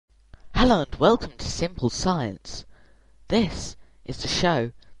Hello and welcome to Simple Science. This is the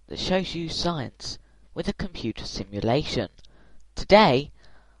show that shows you science with a computer simulation. Today,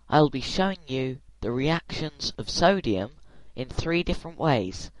 I'll be showing you the reactions of sodium in 3 different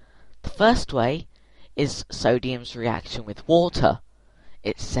ways. The first way is sodium's reaction with water.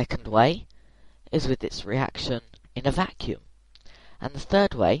 Its second way is with its reaction in a vacuum. And the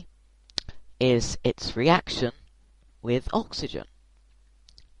third way is its reaction with oxygen.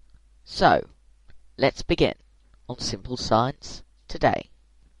 So, let's begin on Simple Science today.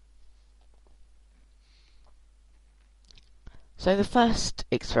 So the first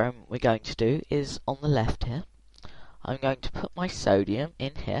experiment we're going to do is on the left here. I'm going to put my sodium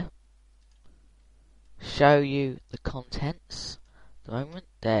in here, show you the contents. At the moment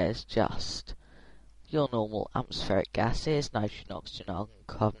there's just your normal atmospheric gases, nitrogen, oxygen, argon,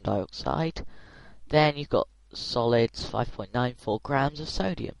 carbon dioxide. Then you've got solids, 5.94 grams of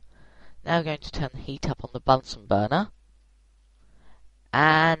sodium. Now we're going to turn the heat up on the Bunsen burner,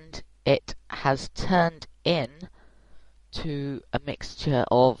 and it has turned in to a mixture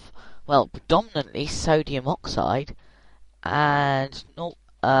of, well, predominantly sodium oxide and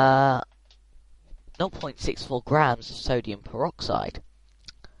 0.64 grams of sodium peroxide.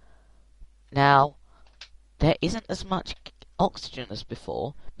 Now, there isn't as much oxygen as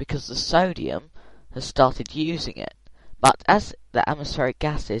before because the sodium has started using it. But as the atmospheric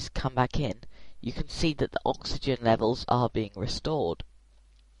gases come back in, you can see that the oxygen levels are being restored.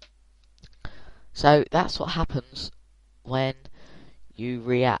 So that's what happens when you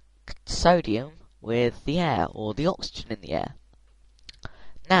react sodium with the air, or the oxygen in the air.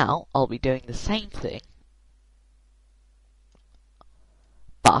 Now I'll be doing the same thing,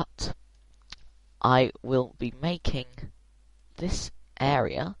 but I will be making this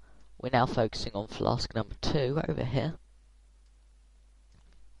area, we're now focusing on flask number 2 over here,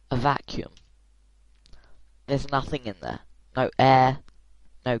 a vacuum. There's nothing in there. No air,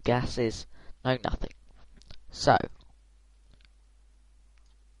 no gases, no nothing. So,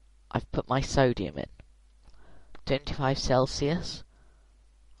 I've put my sodium in. 25 Celsius.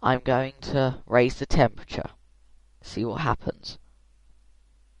 I'm going to raise the temperature. See what happens.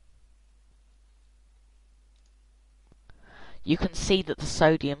 You can see that the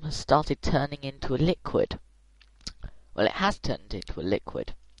sodium has started turning into a liquid. Well, it has turned into a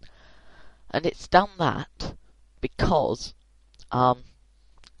liquid. And it's done that because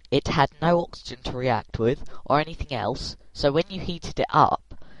it had no oxygen to react with or anything else. So when you heated it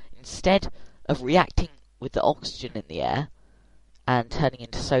up, instead of reacting with the oxygen in the air and turning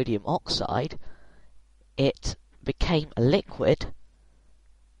into sodium oxide, it became a liquid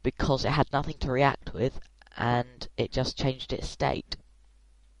because it had nothing to react with, and it just changed its state.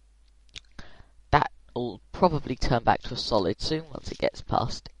 That will probably turn back to a solid soon once it gets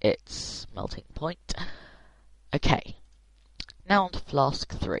past its melting point. Okay, now on to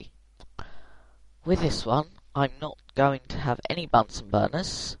flask 3. With this one, I'm not going to have any Bunsen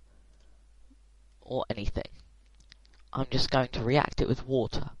burners or anything. I'm just going to react it with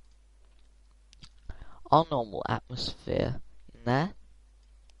water. Our normal atmosphere in there,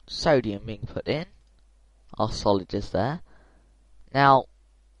 sodium being put in, our solid is there. Now,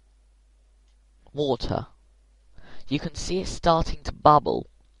 water. You can see it starting to bubble.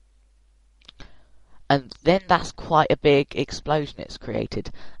 And then that's quite a big explosion it's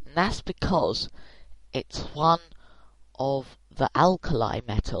created. And that's because it's one of the alkali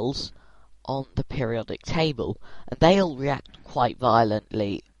metals on the periodic table. And they'll react quite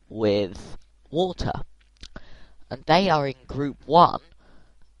violently with water. And they are in group 1.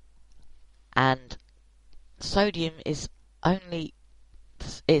 And sodium is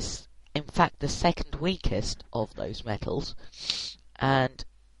in fact the second weakest of those metals, and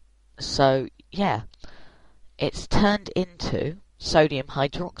so yeah, it's turned into sodium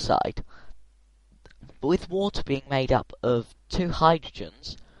hydroxide, with water being made up of 2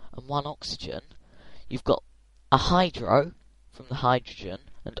 hydrogens and 1 oxygen. You've got a hydro from the hydrogen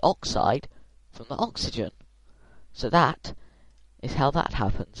and oxide from the oxygen. So that is how that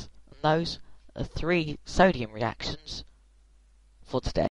happens, and those are 3 sodium reactions for today.